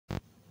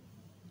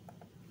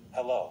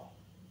Hello.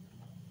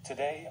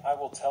 Today I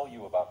will tell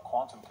you about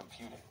quantum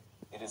computing.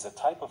 It is a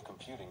type of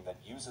computing that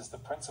uses the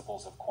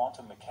principles of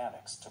quantum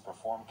mechanics to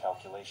perform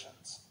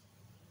calculations.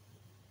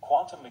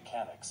 Quantum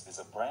mechanics is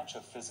a branch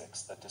of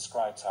physics that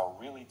describes how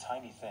really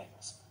tiny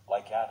things,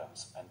 like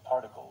atoms and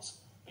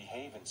particles,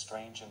 behave in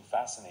strange and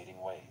fascinating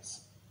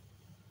ways.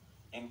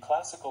 In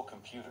classical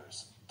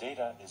computers,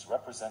 data is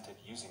represented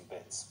using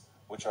bits,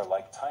 which are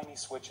like tiny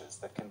switches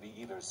that can be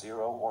either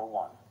 0 or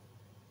 1.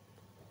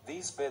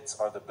 These bits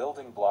are the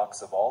building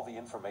blocks of all the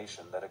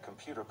information that a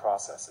computer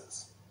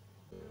processes.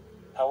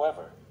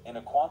 However, in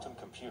a quantum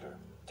computer,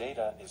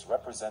 data is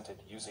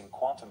represented using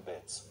quantum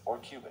bits, or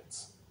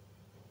qubits.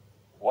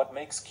 What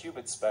makes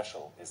qubits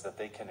special is that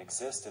they can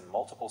exist in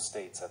multiple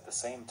states at the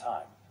same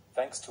time,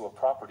 thanks to a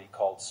property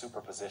called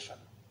superposition.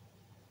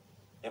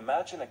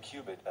 Imagine a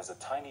qubit as a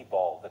tiny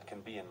ball that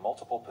can be in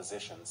multiple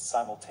positions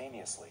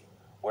simultaneously,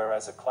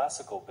 whereas a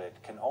classical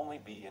bit can only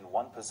be in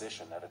one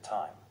position at a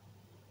time.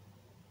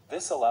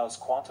 This allows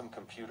quantum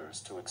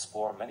computers to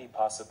explore many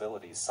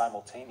possibilities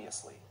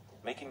simultaneously,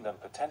 making them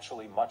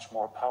potentially much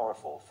more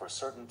powerful for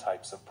certain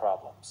types of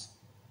problems.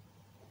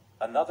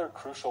 Another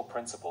crucial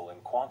principle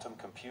in quantum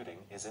computing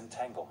is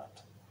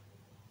entanglement.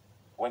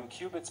 When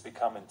qubits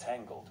become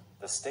entangled,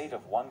 the state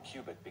of one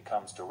qubit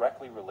becomes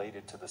directly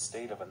related to the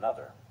state of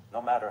another,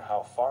 no matter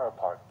how far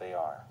apart they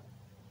are.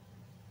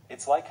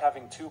 It's like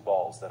having two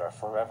balls that are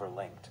forever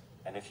linked,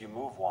 and if you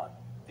move one,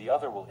 the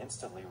other will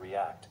instantly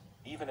react,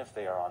 even if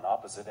they are on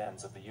opposite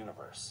ends of the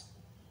universe.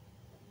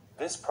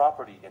 This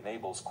property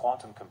enables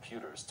quantum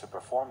computers to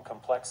perform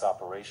complex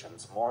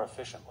operations more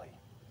efficiently.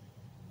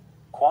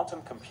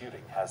 Quantum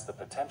computing has the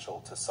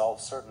potential to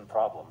solve certain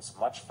problems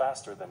much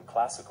faster than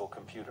classical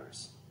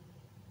computers.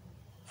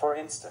 For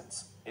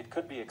instance, it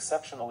could be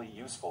exceptionally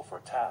useful for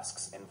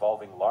tasks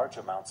involving large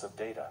amounts of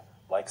data,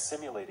 like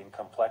simulating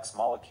complex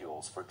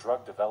molecules for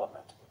drug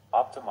development,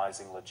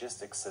 optimizing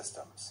logistics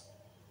systems,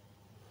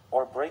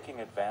 or breaking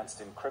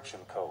advanced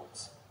encryption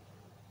codes.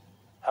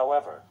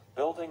 However,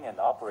 building and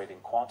operating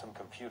quantum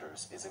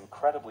computers is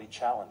incredibly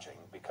challenging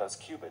because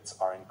qubits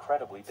are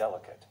incredibly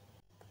delicate.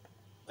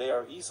 They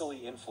are easily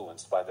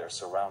influenced by their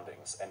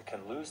surroundings and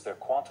can lose their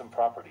quantum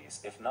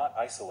properties if not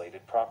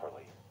isolated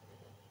properly.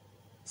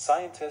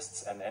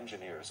 Scientists and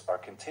engineers are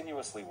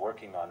continuously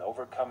working on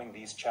overcoming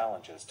these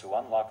challenges to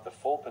unlock the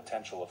full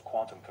potential of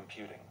quantum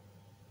computing.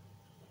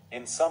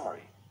 In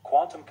summary,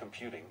 quantum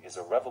computing is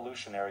a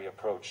revolutionary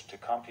approach to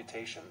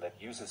computation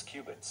that uses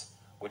qubits,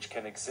 which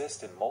can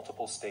exist in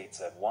multiple states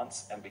at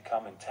once and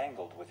become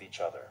entangled with each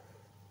other,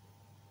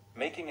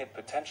 making it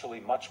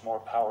potentially much more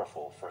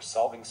powerful for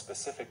solving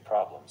specific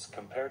problems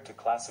compared to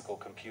classical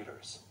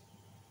computers.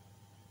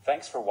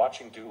 Thanks for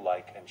watching. Do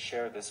like and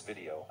share this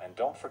video, and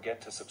don't forget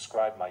to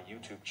subscribe my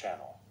YouTube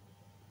channel.